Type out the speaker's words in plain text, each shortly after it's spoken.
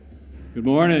Good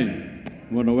morning.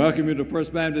 I want to welcome you to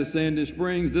First Baptist Sandy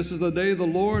Springs. This is the day the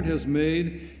Lord has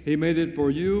made. He made it for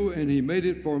you, and He made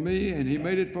it for me, and He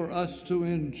made it for us to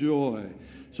enjoy.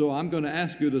 So I'm going to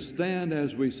ask you to stand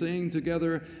as we sing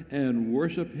together and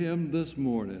worship Him this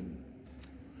morning.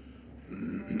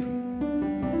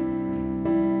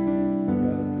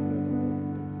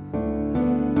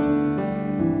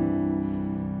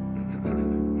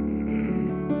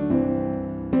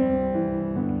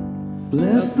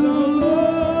 Bless the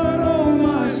Lord, oh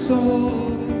my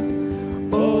soul,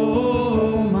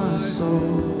 oh my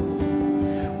soul.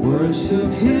 Worship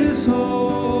His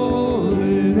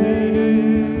holy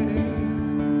name.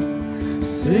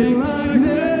 Sing like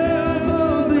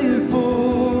never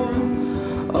before,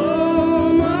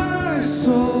 oh my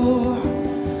soul.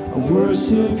 I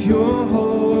worship Your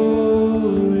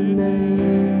holy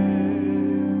name.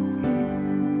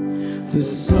 The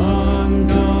sun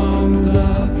comes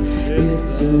up.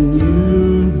 It's a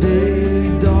new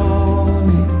day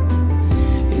dawning.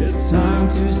 It's time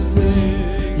to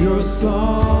sing Your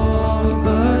song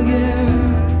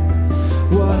again.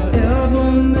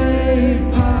 Whatever may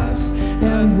pass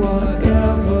and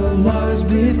whatever lies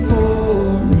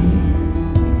before me,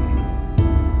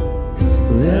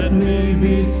 let me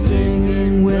be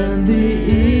singing when the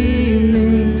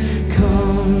evening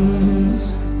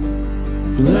comes.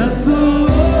 Bless the Lord.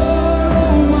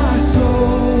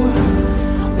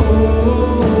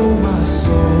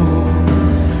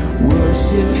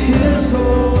 His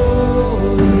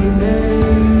holy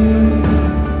name.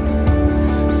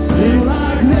 Sing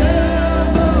like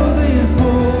never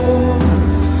before.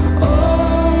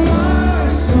 Oh my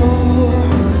soul,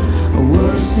 I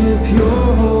worship Your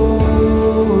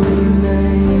holy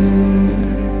name.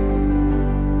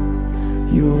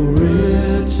 You're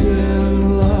rich in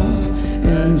love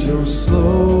and You're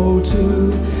slow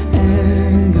to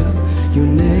anger. Your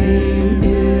name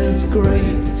is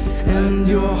great and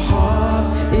Your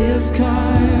heart is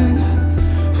kind.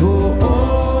 For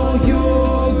all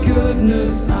Your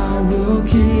goodness I will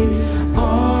keep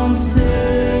on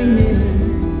singing.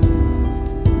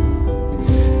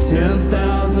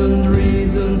 10,000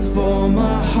 reasons for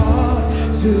my heart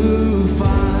to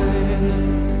find.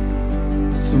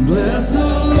 So bless the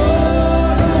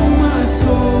Lord, oh my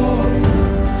soul,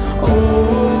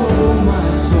 oh my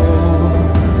soul.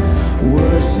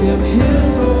 Worship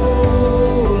His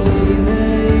holy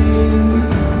name.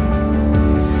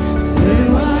 Sing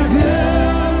like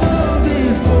never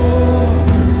before.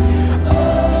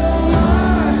 Oh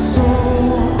my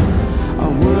soul, I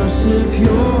worship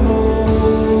Your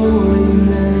holy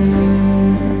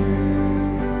name.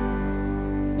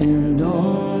 And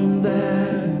on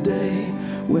that day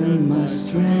when my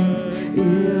strength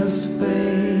is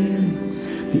failing,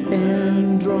 the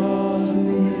end draws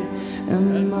near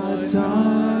and my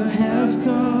time has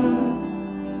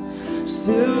come,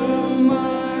 still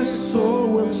my soul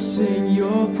will sing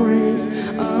Your praise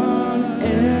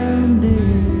unending.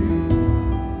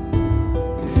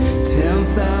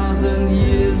 10,000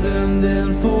 years and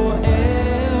then forevermore,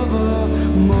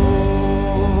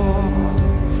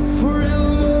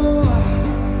 forevermore.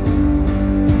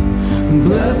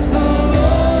 Bless the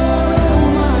Lord, oh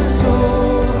my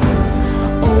soul,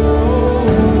 oh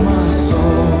my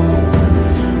soul.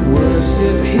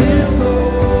 Worship His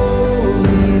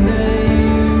holy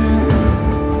name.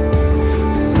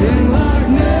 Sing like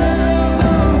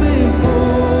never before.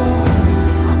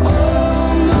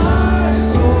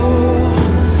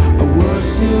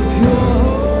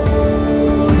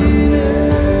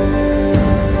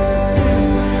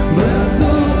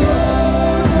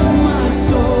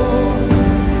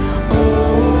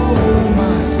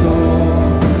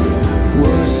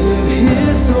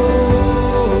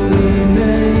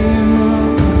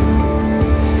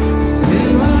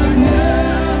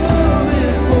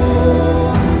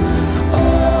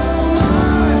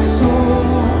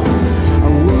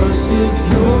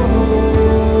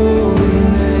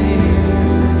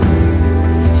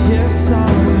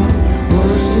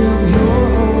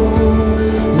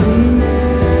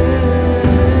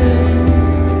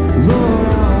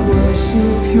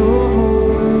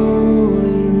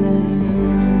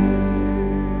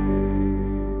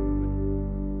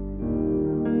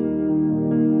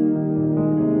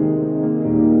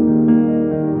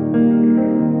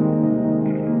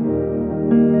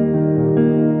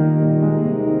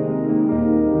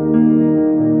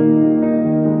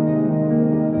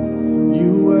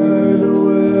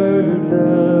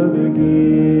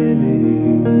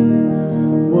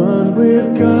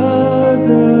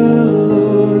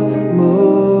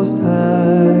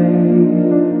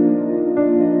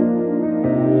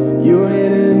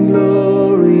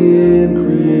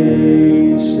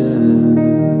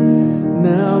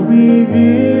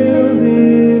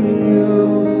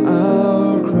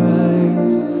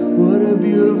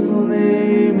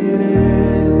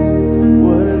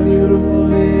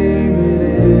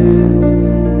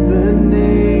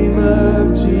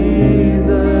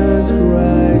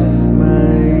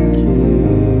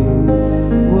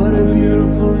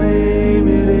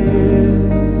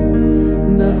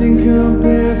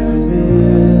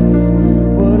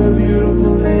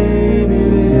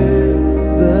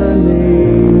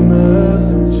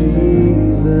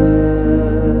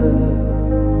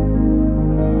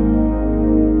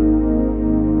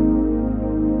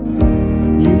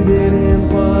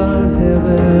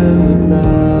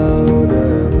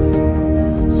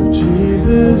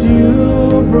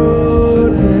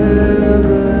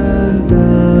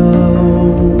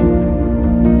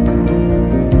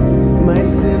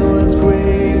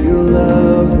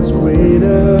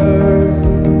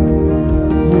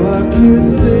 could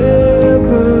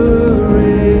separate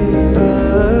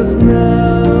us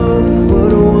now.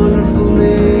 What a wonderful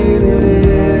name it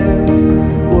is.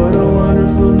 What a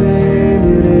wonderful name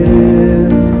it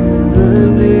is. The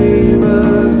name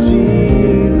of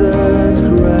Jesus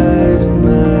Christ,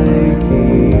 my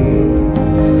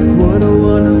King. What a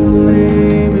wonderful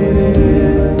name it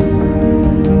is.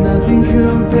 Nothing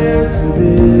compares to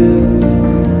this.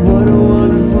 What a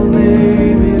wonderful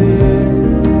name it is.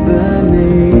 The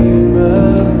name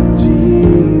of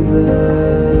Jesus.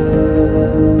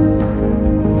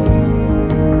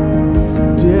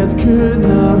 Death could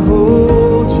not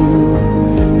hold you.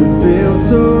 The veil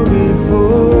tore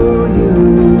before you.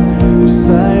 You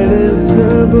silenced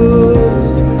the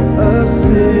boast of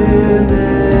sin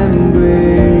and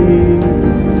grave.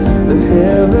 The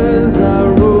heavens are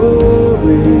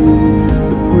roaring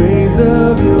the praise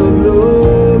of your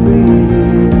glory.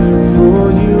 For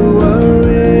you are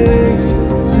raised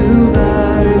to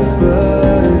life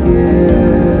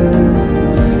again.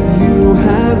 You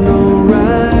have no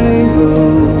rival.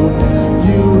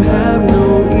 You have no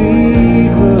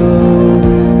equal.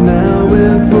 Now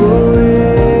and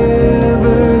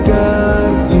forever,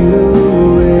 God, you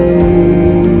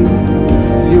reign.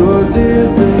 Yours is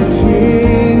the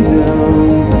kingdom.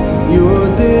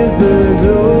 Yours is the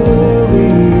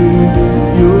glory.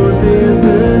 Yours is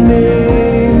the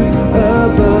name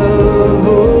above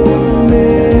all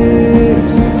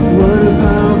names. What a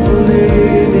powerful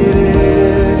name it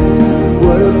is.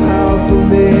 What a powerful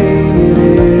name it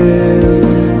is.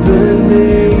 The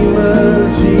name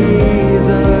of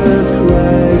Jesus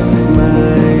Christ,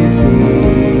 my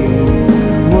King.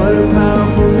 What a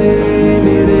powerful name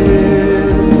it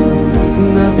is.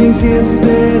 Nothing can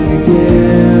stand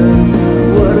against.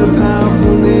 What a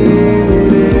powerful name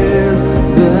it is.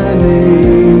 The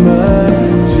name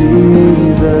of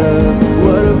Jesus.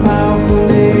 What a powerful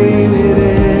name it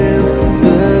is.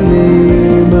 The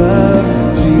name of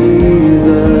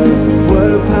Jesus. What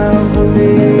a powerful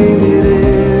name it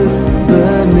is.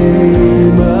 The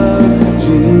name of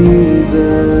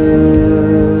Jesus.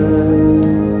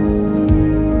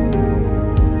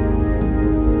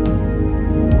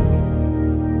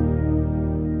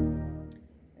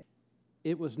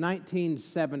 It was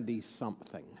 1970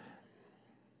 something.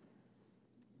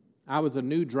 I was a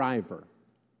new driver.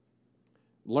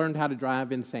 Learned how to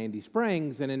drive in Sandy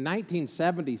Springs, and in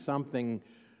 1970 something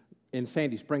in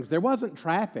Sandy Springs, there wasn't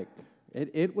traffic.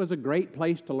 It was a great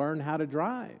place to learn how to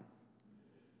drive.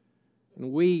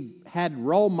 And we had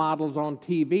role models on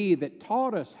TV that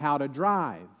taught us how to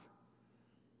drive.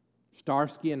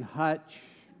 Starsky and Hutch,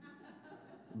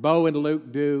 Bo and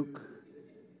Luke Duke.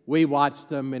 We watched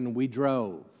them and we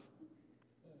drove.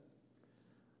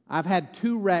 I've had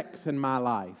 2 wrecks in my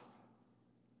life.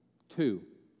 2.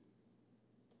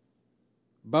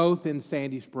 Both in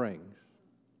Sandy Springs.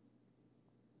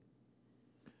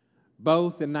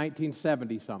 Both in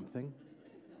 1970 something.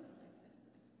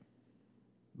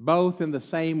 Both in the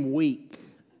same week.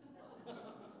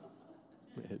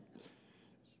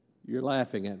 You're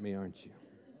laughing at me, aren't you?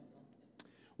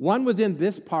 One was in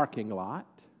this parking lot,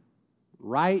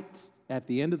 right at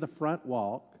the end of the front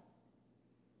walk,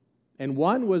 and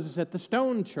one was at the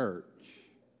Stone Church,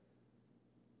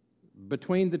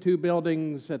 between the 2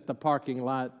 buildings at the parking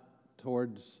lot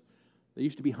towards, there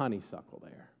used to be honeysuckle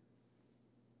there.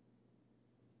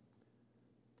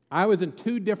 I was in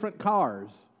 2 different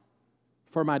cars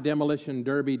for my demolition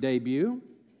derby debut,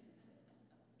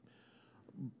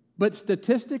 but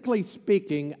statistically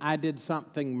speaking, I did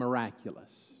something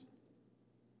miraculous.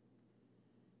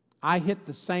 I hit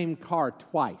the same car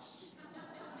twice.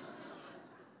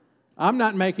 I'm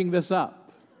not making this up.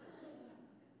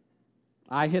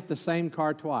 I hit the same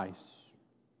car twice.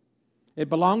 It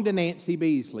belonged to Nancy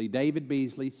Beasley, David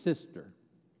Beasley's sister.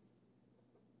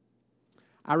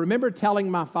 I remember telling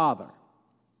my father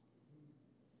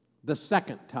the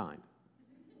second time,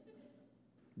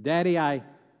 "Daddy, I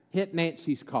hit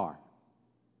Nancy's car."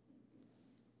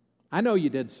 "I know you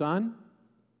did, son,"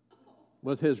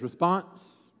 was his response.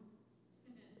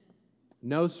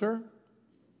 "No, sir,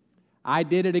 I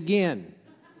did it again."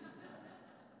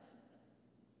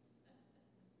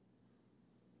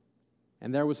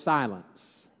 And there was silence.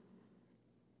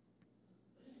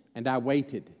 And I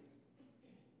waited.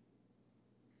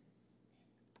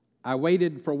 I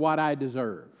waited for what I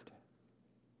deserved.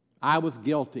 I was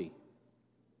guilty.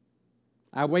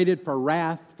 I waited for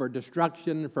wrath, for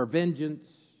destruction, for vengeance.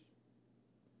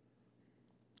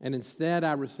 And instead,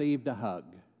 I received a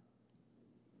hug.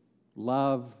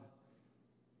 Love,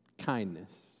 kindness,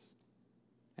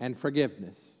 and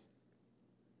forgiveness.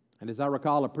 And as I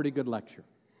recall, a pretty good lecture.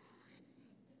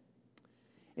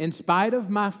 In spite of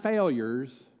my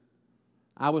failures,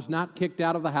 I was not kicked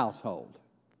out of the household.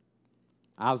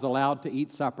 I was allowed to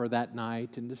eat supper that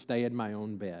night and to stay in my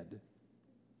own bed.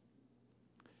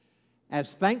 As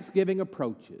Thanksgiving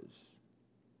approaches,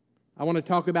 I want to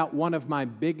talk about one of my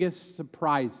biggest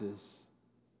surprises.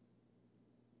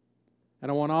 And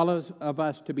I want all of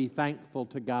us to be thankful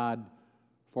to God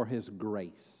for His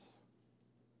grace.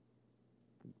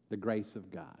 The grace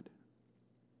of God.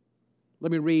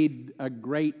 Let me read a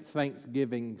great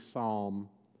Thanksgiving psalm.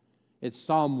 It's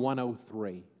Psalm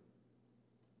 103.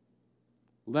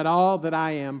 Let all that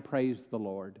I am praise the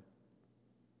Lord.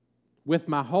 With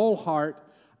my whole heart,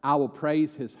 I will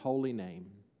praise His holy name.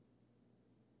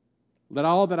 Let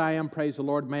all that I am praise the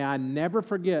Lord. May I never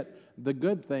forget the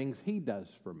good things He does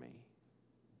for me.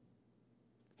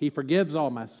 He forgives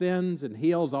all my sins and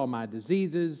heals all my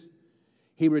diseases.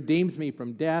 He redeems me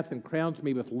from death and crowns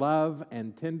me with love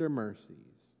and tender mercies.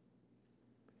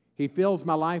 He fills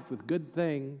my life with good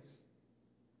things.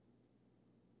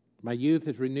 My youth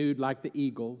is renewed like the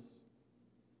eagles.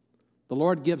 The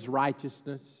Lord gives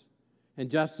righteousness and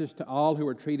justice to all who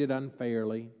are treated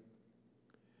unfairly.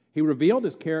 He revealed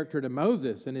His character to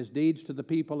Moses and His deeds to the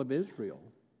people of Israel.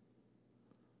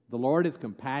 The Lord is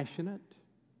compassionate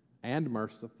and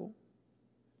merciful,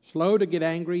 slow to get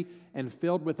angry, and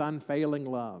filled with unfailing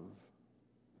love.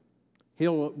 He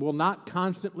will not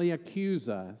constantly accuse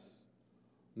us,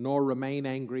 nor remain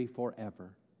angry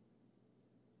forever.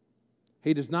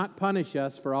 He does not punish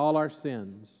us for all our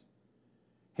sins.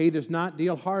 He does not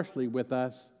deal harshly with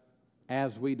us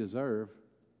as we deserve.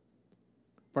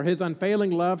 For His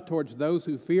unfailing love towards those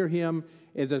who fear Him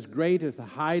is as great as the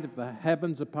height of the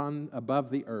heavens above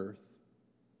the earth.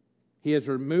 He has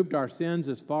removed our sins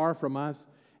as far from us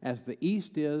as the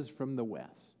east is from the west.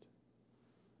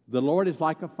 The Lord is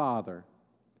like a father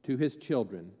to His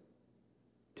children,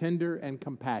 tender and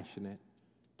compassionate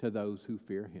to those who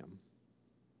fear Him.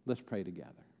 Let's pray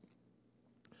together.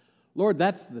 Lord,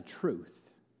 that's the truth.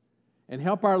 And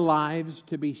help our lives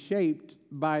to be shaped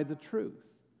by the truth.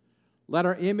 Let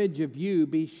our image of You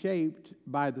be shaped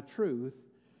by the truth.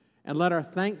 And let our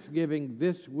thanksgiving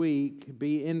this week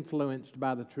be influenced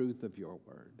by the truth of Your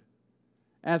word.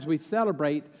 As we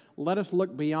celebrate, let us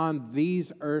look beyond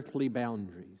these earthly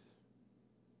boundaries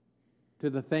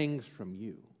to the things from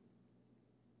You.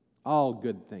 All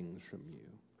good things from You.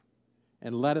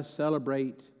 And let us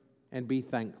celebrate and be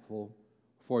thankful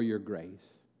for Your grace.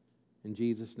 In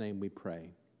Jesus' name we pray.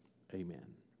 Amen.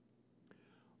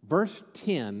 Verse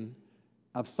 10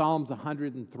 of Psalms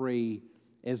 103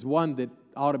 is one that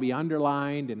ought to be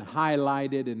underlined and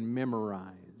highlighted and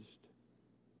memorized.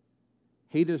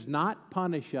 He does not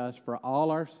punish us for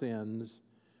all our sins.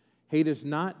 He does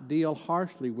not deal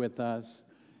harshly with us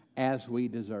as we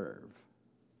deserve.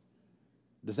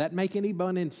 Does that make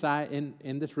anyone inside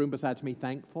in this room besides me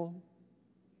thankful?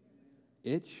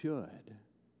 It should.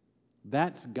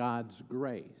 That's God's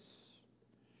grace.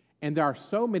 And there are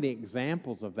so many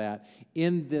examples of that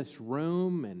in this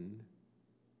room and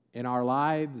in our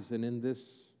lives and in this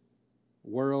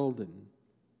world and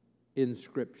in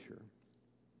Scripture.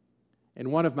 And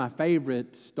one of my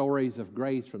favorite stories of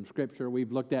grace from Scripture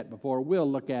we've looked at before, we'll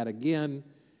look at again,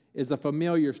 is a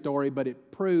familiar story, but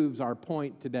it proves our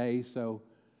point today, so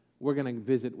we're going to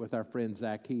visit with our friend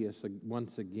Zacchaeus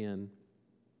once again.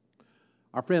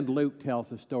 Our friend Luke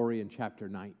tells a story in chapter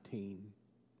 19,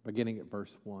 beginning at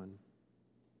verse 1.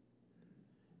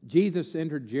 Jesus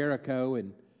entered Jericho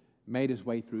and made His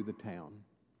way through the town.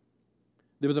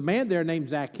 There was a man there named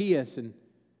Zacchaeus, and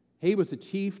he was the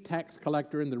chief tax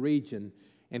collector in the region,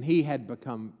 and he had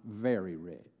become very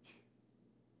rich.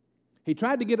 He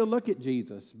tried to get a look at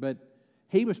Jesus, but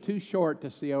he was too short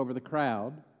to see over the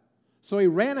crowd. So he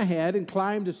ran ahead and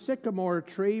climbed a sycamore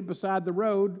tree beside the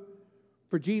road,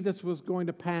 for Jesus was going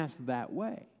to pass that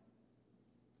way.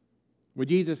 When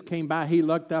Jesus came by, he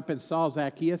looked up and saw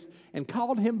Zacchaeus and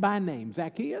called him by name.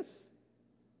 Zacchaeus,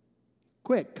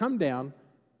 quick, come down.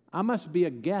 I must be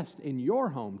a guest in your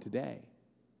home today.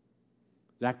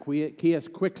 Zacchaeus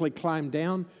quickly climbed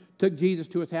down, took Jesus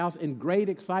to his house in great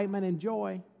excitement and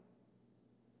joy.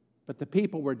 But the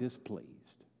people were displeased.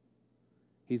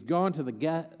 He's gone to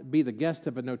be the guest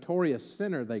of a notorious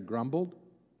sinner, they grumbled.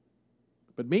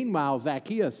 But meanwhile,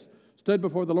 Zacchaeus stood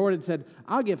before the Lord and said,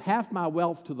 I'll give half my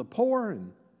wealth to the poor,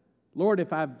 and Lord,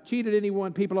 if I've cheated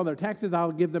people on their taxes,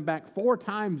 I'll give them back 4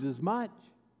 times as much.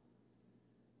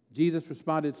 Jesus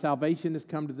responded, salvation has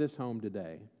come to this home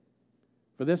today.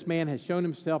 For this man has shown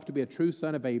himself to be a true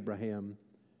son of Abraham.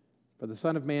 For the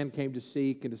Son of Man came to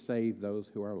seek and to save those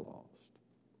who are lost.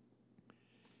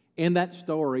 In that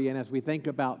story, and as we think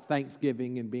about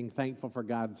Thanksgiving and being thankful for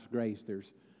God's grace,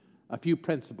 there's a few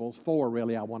principles, four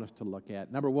really I want us to look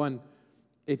at. Number one,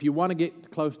 if you want to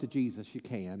get close to Jesus, you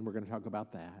can. We're going to talk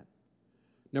about that.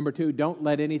 Number two, don't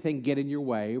let anything get in your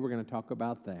way. We're going to talk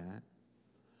about that.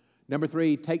 Number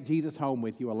three, take Jesus home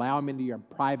with you. Allow him into your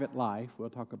private life. We'll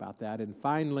talk about that. And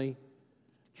finally,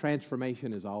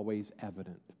 transformation is always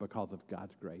evident because of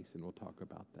God's grace, and we'll talk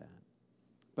about that.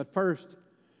 But first,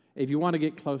 if you want to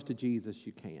get close to Jesus,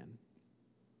 you can.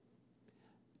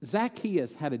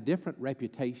 Zacchaeus had a different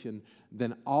reputation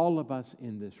than all of us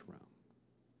in this room.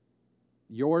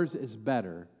 Yours is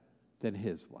better than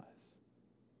his was.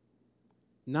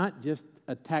 Not just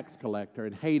a tax collector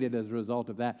and hated as a result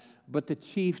of that, but the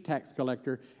chief tax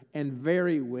collector and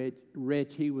very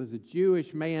rich. He was a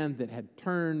Jewish man that had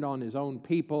turned on his own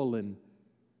people, and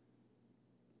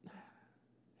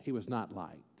he was not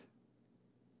liked.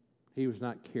 He was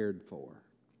not cared for.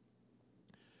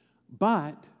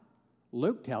 But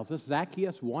Luke tells us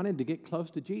Zacchaeus wanted to get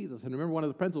close to Jesus. And remember, one of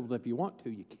the principles, if you want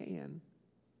to, you can.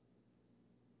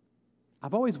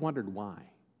 I've always wondered why.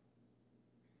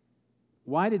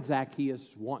 Why did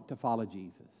Zacchaeus want to follow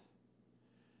Jesus?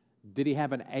 Did he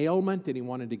have an ailment and he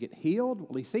wanted to get healed?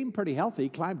 Well, he seemed pretty healthy. He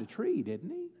climbed a tree, didn't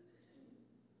he?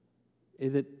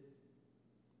 Is it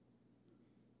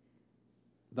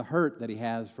the hurt that he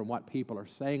has from what people are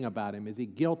saying about him? Is he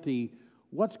guilty?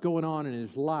 What's going on in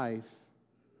his life?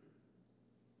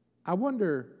 I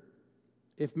wonder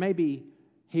if maybe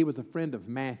he was a friend of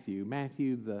Matthew,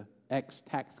 the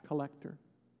ex-tax collector.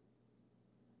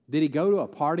 Did he go to a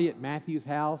party at Matthew's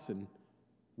house and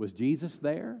was Jesus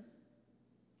there?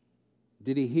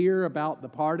 Did he hear about the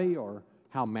party or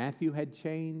how Matthew had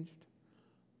changed?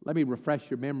 Let me refresh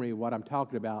your memory of what I'm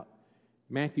talking about.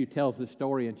 Matthew tells this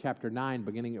story in chapter 9,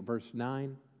 beginning at verse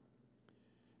 9.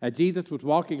 As Jesus was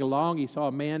walking along, he saw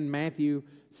a man, Matthew,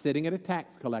 sitting at a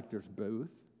tax collector's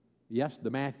booth. Yes, the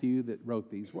Matthew that wrote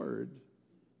these words.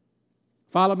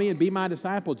 "Follow me and be my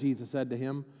disciple," Jesus said to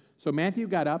him. So Matthew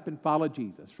got up and followed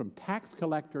Jesus, from tax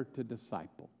collector to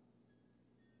disciple.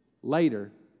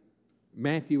 Later,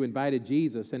 Matthew invited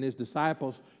Jesus and his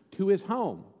disciples to his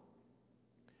home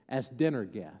as dinner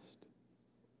guests,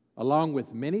 along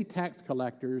with many tax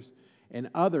collectors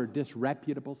and other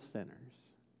disreputable sinners.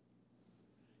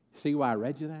 See why I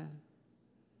read you that?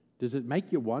 Does it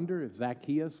make you wonder if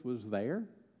Zacchaeus was there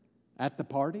at the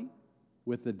party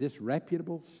with the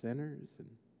disreputable sinners and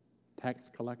tax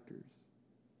collectors?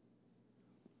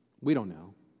 We don't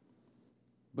know.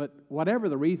 But whatever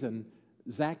the reason,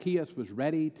 Zacchaeus was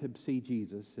ready to see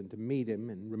Jesus and to meet him.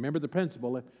 And remember the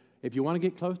principle, if you want to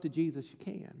get close to Jesus, you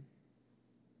can.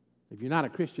 If you're not a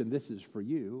Christian, this is for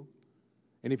you.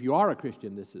 And if you are a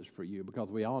Christian, this is for you,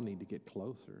 because we all need to get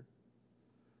closer.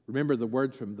 Remember the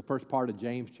words from the first part of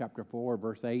James chapter 4,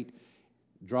 verse 8,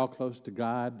 "Draw close to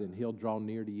God and he'll draw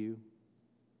near to you."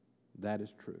 That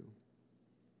is true.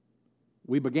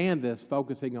 We began this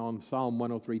focusing on Psalm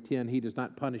 103:10. He does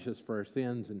not punish us for our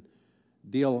sins and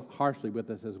deal harshly with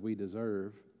us as we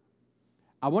deserve.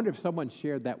 I wonder if someone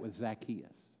shared that with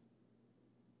Zacchaeus,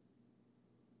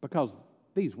 because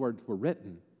these words were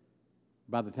written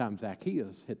by the time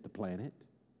Zacchaeus hit the planet.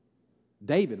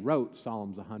 David wrote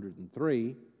Psalms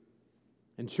 103,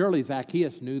 and surely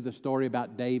Zacchaeus knew the story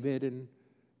about David and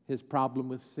his problem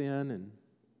with sin, and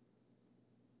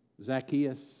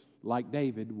Zacchaeus, like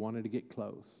David, wanted to get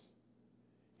close.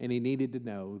 And he needed to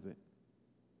know that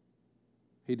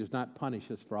he does not punish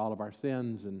us for all of our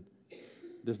sins and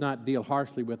does not deal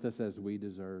harshly with us as we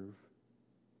deserve.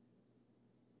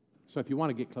 So if you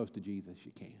want to get close to Jesus,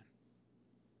 you can.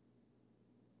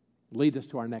 Leads us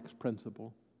to our next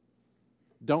principle.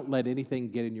 Don't let anything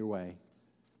get in your way.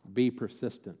 Be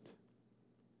persistent.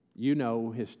 You know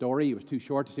his story. He was too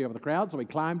short to see over the crowd, so he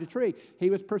climbed a tree. He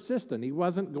was persistent. He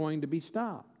wasn't going to be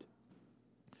stopped.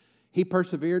 He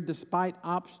persevered despite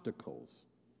obstacles.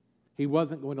 He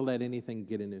wasn't going to let anything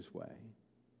get in his way.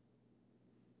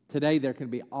 Today, there can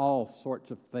be all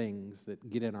sorts of things that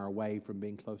get in our way from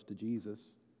being close to Jesus.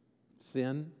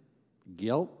 Sin,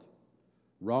 guilt,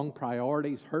 wrong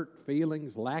priorities, hurt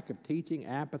feelings, lack of teaching,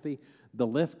 apathy. The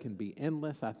list can be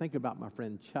endless. I think about my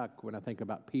friend Chuck when I think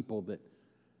about people that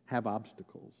have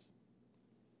obstacles.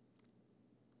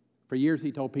 For years,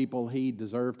 he told people he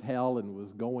deserved hell and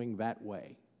was going that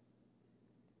way.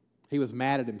 He was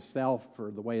mad at himself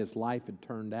for the way his life had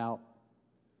turned out.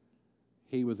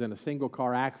 He was in a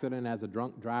single-car accident as a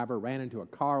drunk driver, ran into a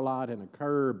car lot and a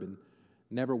curb, and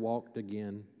never walked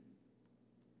again.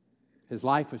 His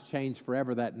life was changed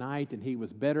forever that night, and he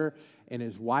was bitter, and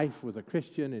his wife was a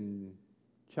Christian, and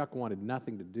Chuck wanted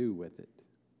nothing to do with it.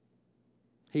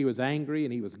 He was angry,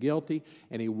 and he was guilty,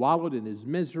 and he wallowed in his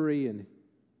misery, and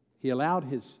He allowed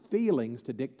his feelings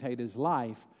to dictate his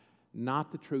life,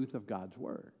 not the truth of God's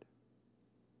word.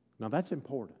 Now that's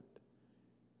important.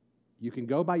 You can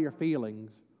go by your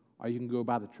feelings, or you can go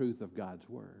by the truth of God's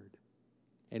word.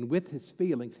 And with his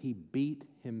feelings, he beat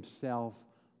himself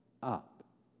up.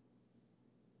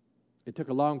 It took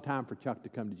a long time for Chuck to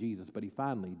come to Jesus, but he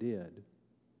finally did.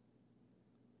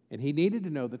 And he needed to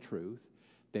know the truth,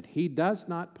 that he does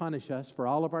not punish us for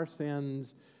all of our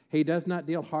sins. He does not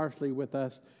deal harshly with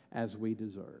us as we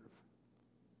deserve.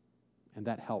 And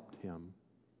that helped him,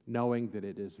 knowing that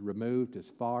it is removed as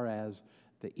far as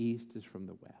the east is from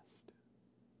the west.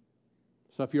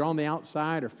 So if you're on the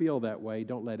outside or feel that way,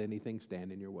 don't let anything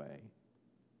stand in your way.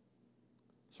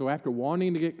 So after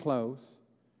wanting to get close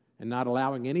and not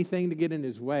allowing anything to get in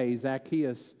his way,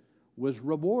 Zacchaeus was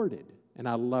rewarded. And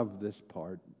I love this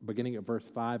part, beginning at verse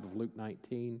 5 of Luke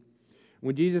 19.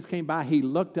 When Jesus came by, he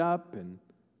looked up and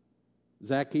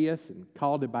Zacchaeus and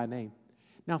called him by name.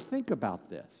 Now think about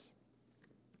this.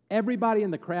 Everybody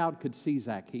in the crowd could see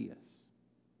Zacchaeus.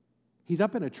 He's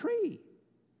up in a tree.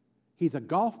 He's a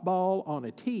golf ball on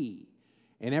a tee.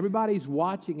 And everybody's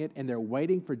watching it, and they're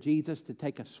waiting for Jesus to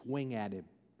take a swing at him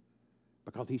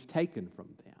because he's taken from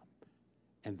them.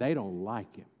 And they don't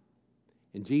like him.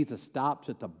 And Jesus stops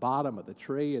at the bottom of the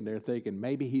tree, and they're thinking,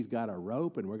 maybe he's got a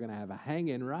rope, and we're going to have a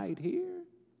hanging right here.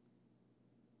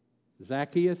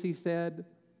 Zacchaeus, he said,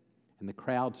 and the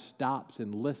crowd stops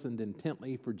and listened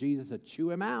intently for Jesus to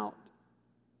chew him out.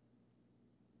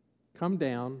 Come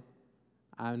down.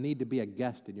 I need to be a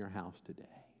guest in your house today.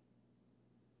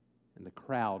 And the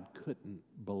crowd couldn't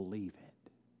believe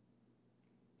it.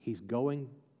 He's going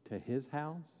to his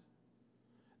house?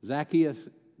 Zacchaeus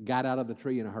got out of the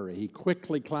tree in a hurry. He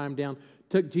quickly climbed down,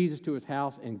 took Jesus to his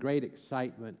house in great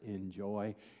excitement and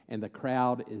joy, and the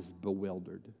crowd is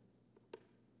bewildered.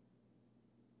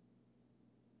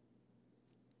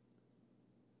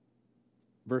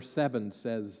 Verse 7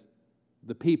 says,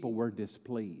 the people were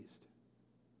displeased.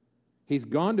 He's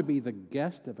gone to be the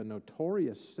guest of a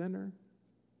notorious sinner,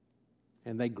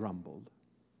 and they grumbled.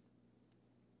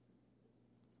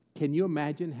 Can you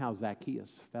imagine how Zacchaeus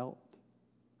felt?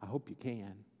 I hope you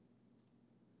can.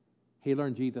 He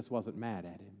learned Jesus wasn't mad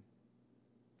at him.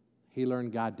 He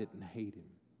learned God didn't hate him.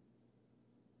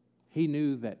 He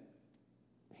learned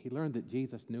that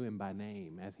Jesus knew him by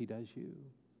name as he does you.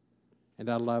 And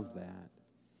I love that.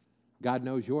 God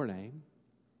knows your name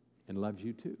and loves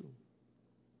you too.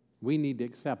 We need to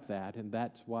accept that, and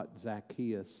that's what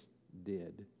Zacchaeus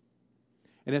did.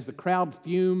 And as the crowd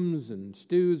fumes and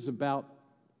stews about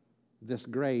this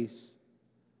grace,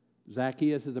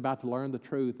 Zacchaeus is about to learn the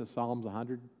truth of Psalms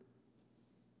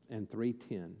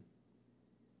 103:10.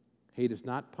 He does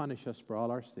not punish us for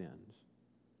all our sins.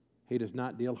 He does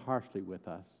not deal harshly with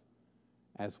us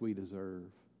as we deserve.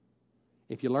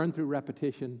 If you learn through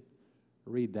repetition,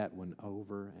 read that one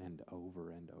over and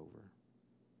over and over.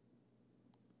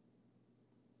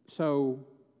 So,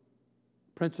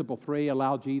 principle 3,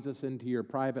 allow Jesus into your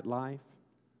private life.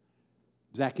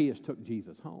 Zacchaeus took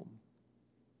Jesus home.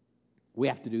 We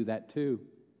have to do that too.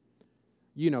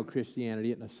 You know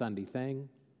Christianity isn't a Sunday thing.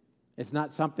 It's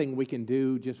not something we can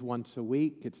do just once a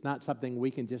week. It's not something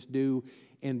we can just do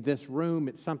in this room.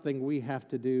 It's something we have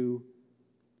to do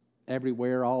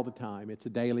everywhere all the time. It's a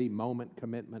daily moment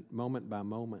commitment, moment by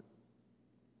moment.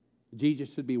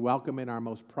 Jesus should be welcome in our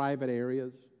most private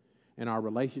areas, in our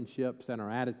relationships and our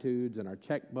attitudes and our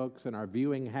checkbooks and our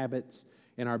viewing habits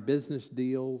and our business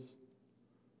deals.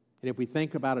 And if we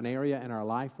think about an area in our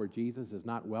life where Jesus is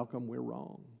not welcome, we're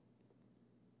wrong.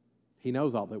 He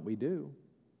knows all that we do.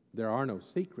 There are no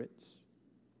secrets.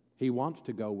 He wants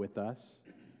to go with us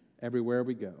everywhere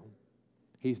we go.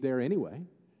 He's there anyway.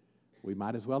 We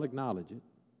might as well acknowledge it.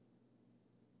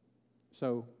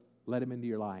 So let him into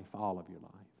your life, all of your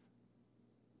life.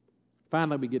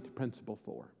 Finally, we get to principle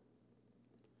 4.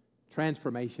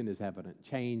 Transformation is evident.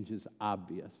 Change is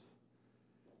obvious.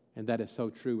 And that is so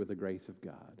true with the grace of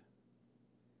God.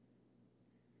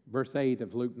 Verse 8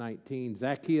 of Luke 19,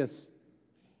 Zacchaeus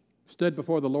stood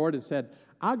before the Lord and said,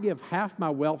 I'll give half my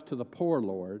wealth to the poor,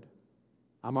 Lord.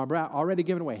 I'm already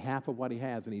giving away half of what he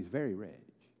has, and he's very rich.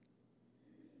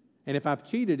 And if I've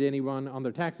cheated anyone on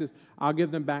their taxes, I'll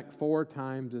give them back 4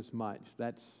 times as much.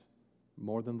 That's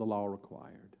more than the law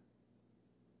required.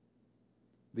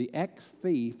 The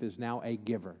ex-thief is now a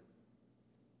giver.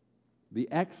 The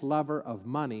ex-lover of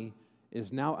money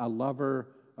is now a lover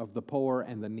of the poor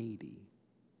and the needy.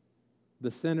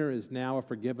 The sinner is now a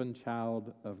forgiven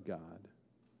child of God.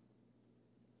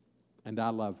 And I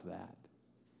love that.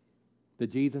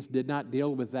 That Jesus did not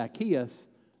deal with Zacchaeus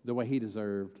the way he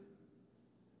deserved,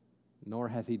 nor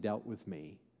has he dealt with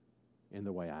me. in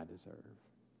the way I deserve.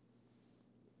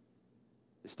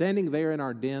 Standing there in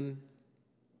our den,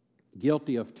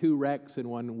 guilty of 2 wrecks in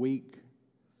 1 week,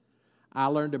 I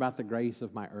learned about the grace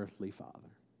of my earthly father.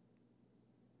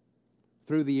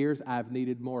 Through the years, I've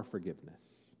needed more forgiveness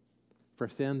for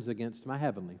sins against my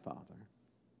heavenly Father,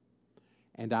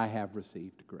 and I have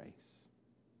received grace.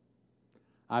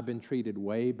 I've been treated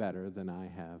way better than I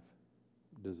have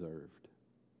deserved.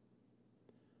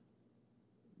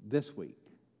 This week,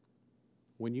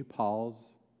 when you pause,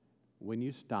 when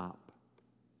you stop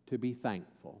to be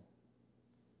thankful,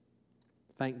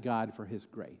 thank God for His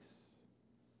grace,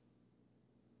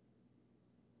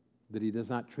 that He does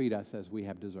not treat us as we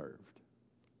have deserved.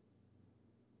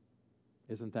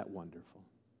 Isn't that wonderful?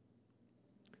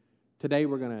 Today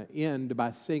we're going to end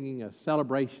by singing a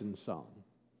celebration song,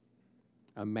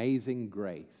 Amazing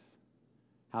Grace.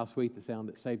 How sweet the sound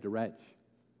that saved a wretch,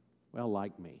 well,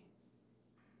 like me.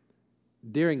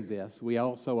 During this, we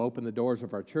also open the doors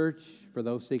of our church for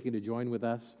those seeking to join with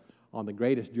us on the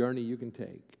greatest journey you can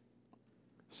take.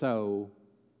 So,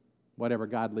 whatever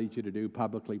God leads you to do,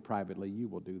 publicly, privately, you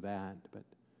will do that. But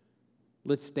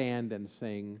let's stand and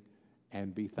sing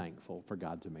and be thankful for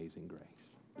God's amazing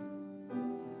grace.